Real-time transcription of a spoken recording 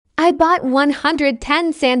I bought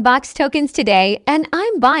 110 Sandbox tokens today and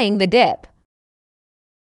I'm buying the dip.